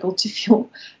I struggled to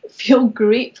feel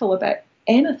grateful about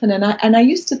anything, and I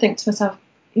used to think to myself,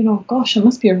 gosh, I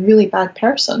must be a really bad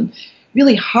person,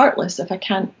 really heartless if I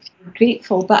can't feel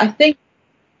grateful. But I think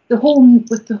the whole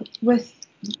with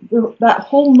that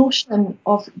whole notion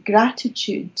of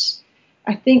gratitude,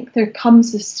 I think there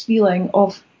comes this feeling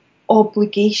of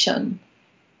obligation.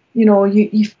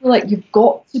 You feel like you've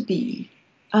got to be.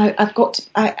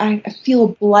 I feel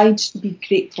obliged to be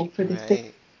grateful for the things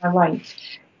in my life.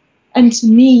 And to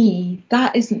me,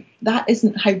 that isn't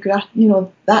how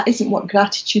that isn't what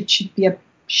gratitude should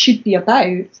be about.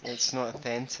 It's not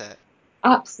authentic.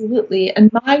 Absolutely.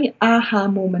 And my aha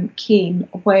moment came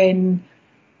when,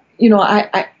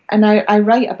 I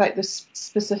write about this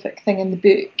specific thing in the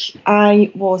book.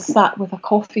 I was sat with a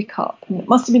coffee cup, and it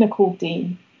must have been a cold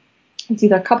day. It was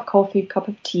either a cup of coffee, a cup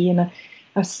of tea, and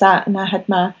I sat and I had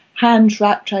my hands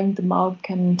wrapped around the mug,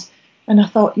 and I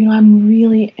thought, I'm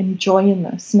really enjoying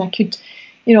this, and I could,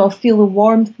 feel the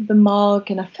warmth of the mug,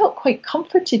 and I felt quite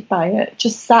comforted by it.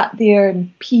 Just sat there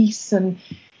in peace, and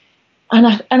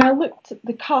I looked at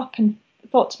the cup and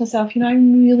thought to myself,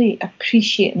 I'm really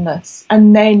appreciating this.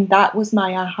 And then that was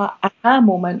my aha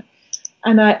moment.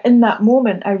 And in that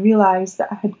moment, I realised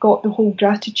that I had got the whole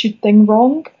gratitude thing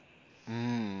wrong.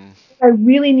 What I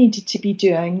really needed to be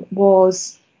doing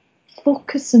was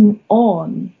focusing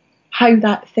on how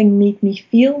that thing made me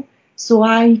feel so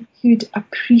I could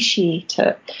appreciate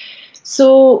it.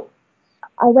 So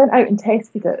I went out and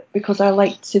tested it because I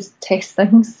like to test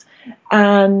things.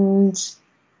 And,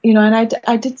 and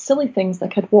I did silly things,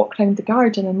 like I'd walk around the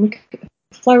garden and look at the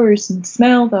flowers and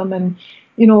smell them and,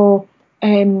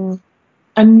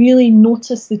 and really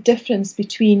notice the difference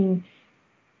between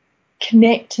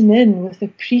connecting in with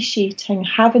appreciating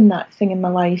having that thing in my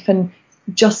life and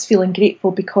just feeling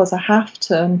grateful because I have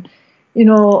to. And,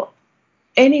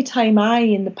 any time I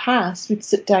in the past would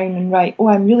sit down and write,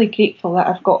 I'm really grateful that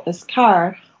I've got this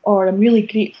car, or I'm really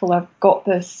grateful I've got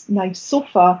this nice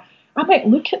sofa, I might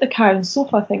look at the car and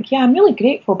sofa and think, I'm really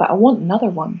grateful, but I want another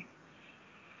one.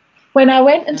 When I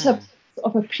went into a place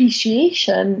of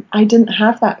appreciation, I didn't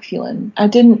have that feeling. I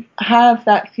didn't have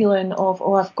that feeling of,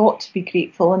 I've got to be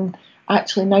grateful, and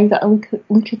actually now that I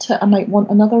look at it, I might want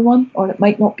another one, or it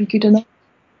might not be good enough.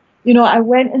 I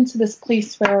went into this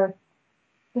place where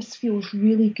this feels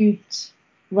really good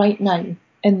right now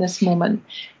in this moment.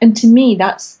 And to me,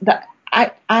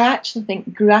 I actually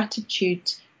think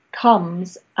gratitude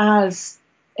comes as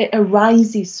it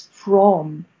arises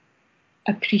from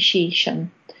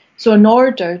appreciation. So in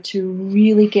order to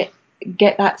really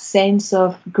get that sense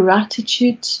of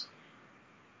gratitude,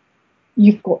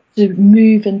 you've got to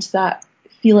move into that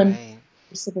feeling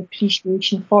of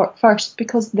appreciation first,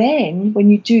 because then when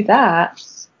you do that,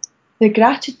 the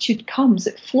gratitude comes,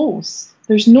 it flows.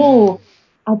 There's no,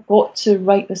 I've got to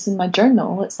write this in my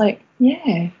journal. It's like,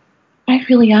 yeah, I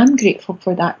really am grateful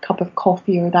for that cup of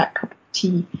coffee or that cup of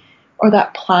tea or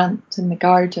that plant in the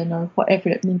garden or whatever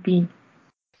it may be.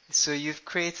 So you've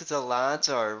created a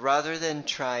ladder rather than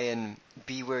try and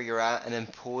be where you're at and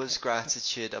impose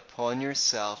gratitude upon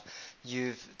yourself.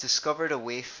 You've discovered a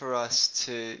way for us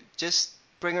to just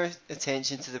bring our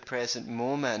attention to the present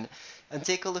moment and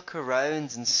take a look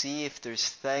around and see if there's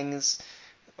things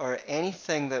or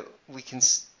anything that we can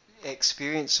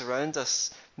experience around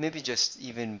us, maybe just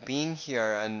even being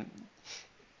here, and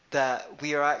that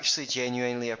we are actually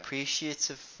genuinely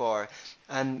appreciative for,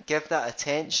 and give that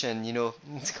attention, to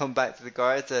come back to the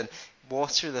garden,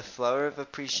 water the flower of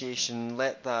appreciation,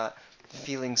 let that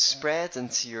feeling spread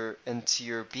into your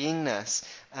beingness.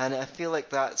 And I feel like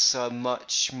that's a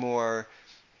much more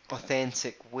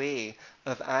authentic way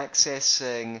of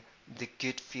accessing the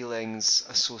good feelings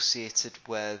associated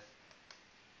with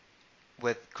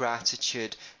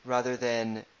gratitude, rather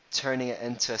than turning it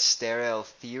into a sterile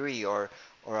theory or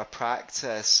a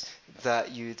practice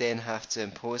that you then have to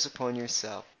impose upon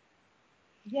yourself.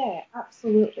 Yeah,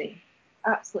 absolutely.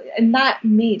 Absolutely. And that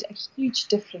made a huge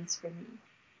difference for me.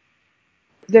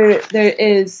 There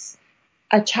is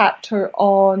a chapter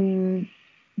on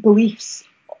beliefs,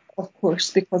 of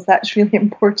course, because that's really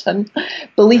important.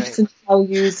 Beliefs Right. and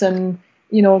values, and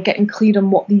getting clear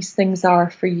on what these things are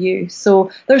for you.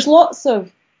 So there's lots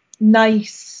of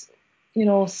nice,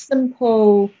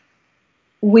 simple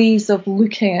ways of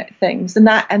looking at things, and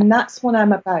that's what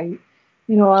I'm about.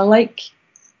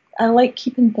 I like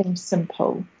keeping things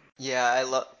simple. Yeah, I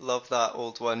love that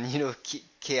old one.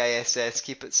 KISS,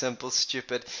 keep it simple,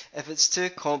 stupid. If it's too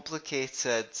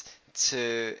complicated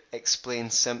to explain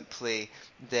simply,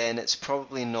 then it's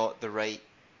probably not the right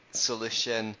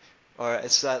solution, or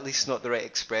it's at least not the right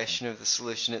expression of the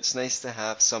solution. It's nice to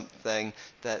have something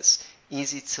that's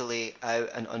easy to lay out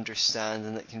and understand,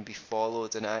 and that can be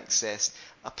followed and accessed,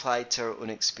 applied to our own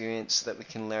experience so that we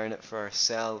can learn it for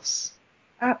ourselves.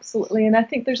 Absolutely, and I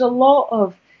think there's a lot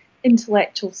of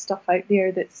intellectual stuff out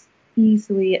there that's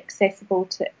easily accessible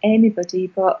to anybody,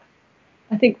 but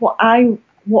I think what I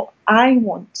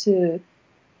want to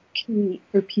create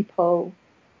for people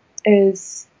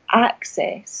is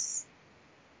access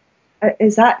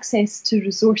to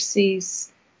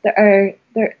resources that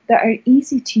are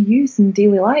easy to use in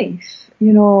daily life.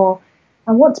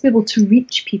 I want to be able to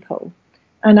reach people,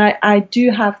 and I do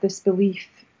have this belief,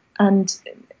 and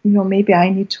maybe I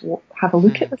need to have a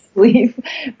look at this belief,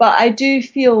 but I do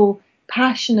feel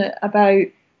passionate about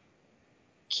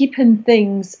keeping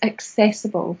things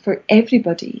accessible for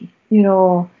everybody.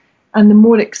 And the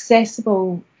more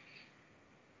accessible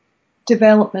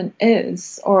development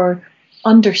is, or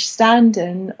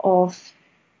understanding of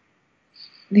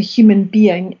the human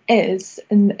being is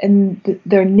in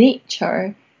their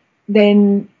nature,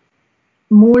 then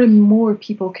more and more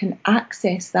people can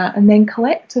access that, and then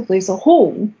collectively as a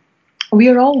whole, we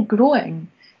are all growing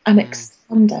and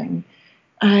expanding,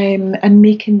 and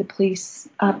making the place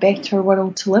a better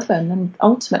world to live in. And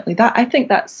ultimately, that I think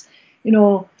that's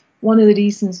one of the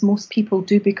reasons most people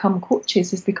do become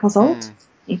coaches, is because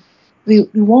ultimately they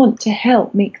want to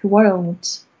help make the world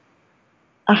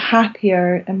a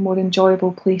happier and more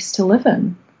enjoyable place to live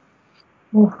in,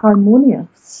 more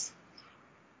harmonious.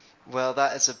 Well,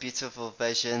 that is a beautiful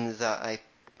vision that I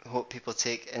hope people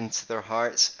take into their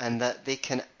hearts, and that they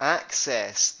can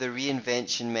access the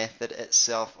reinvention method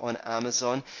itself on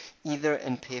Amazon, either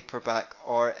in paperback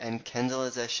or in Kindle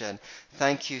edition.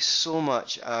 Thank you so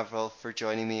much, Avril, for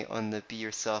joining me on the Be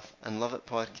Yourself and Love It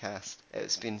podcast.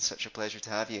 It's been such a pleasure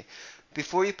to have you.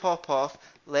 Before you pop off,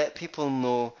 let people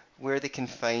know where they can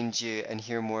find you and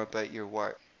hear more about your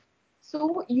work.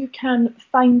 So you can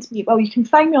find me, well, you can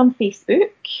find me on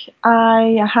Facebook.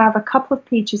 I have a couple of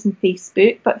pages on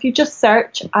Facebook, but if you just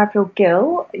search Avril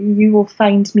Gill, you will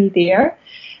find me there.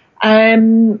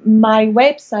 My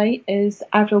website is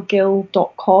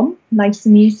avrilgill.com, nice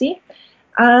and easy.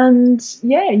 And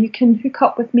yeah, you can hook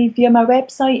up with me via my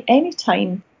website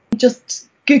anytime. Just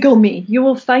Google me, you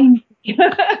will find me.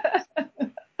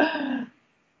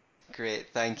 Great,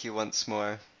 thank you once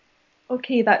more.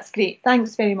 Okay, that's great.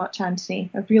 Thanks very much,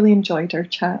 Anthony. I've really enjoyed our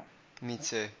chat. Me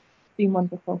too. It's been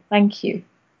wonderful. Thank you.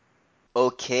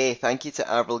 Okay, thank you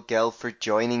to Avril Gill for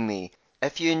joining me.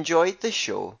 If you enjoyed the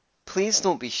show, please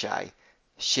don't be shy.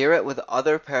 Share it with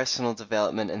other personal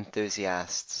development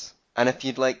enthusiasts. And if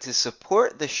you'd like to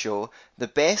support the show, the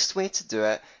best way to do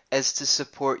it is to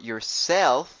support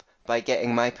yourself by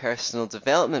getting my personal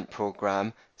development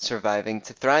program, Surviving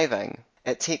to Thriving.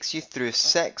 It takes you through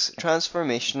 6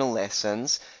 transformational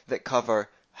lessons that cover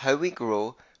how we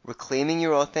grow, reclaiming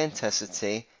your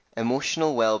authenticity,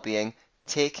 emotional well-being,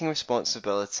 taking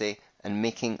responsibility, and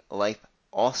making life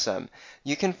awesome.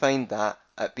 You can find that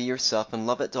at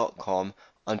beyourselfandloveit.com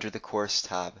under the course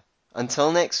tab.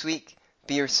 Until next week,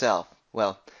 be yourself.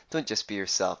 Well, don't just be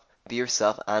yourself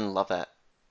and love it.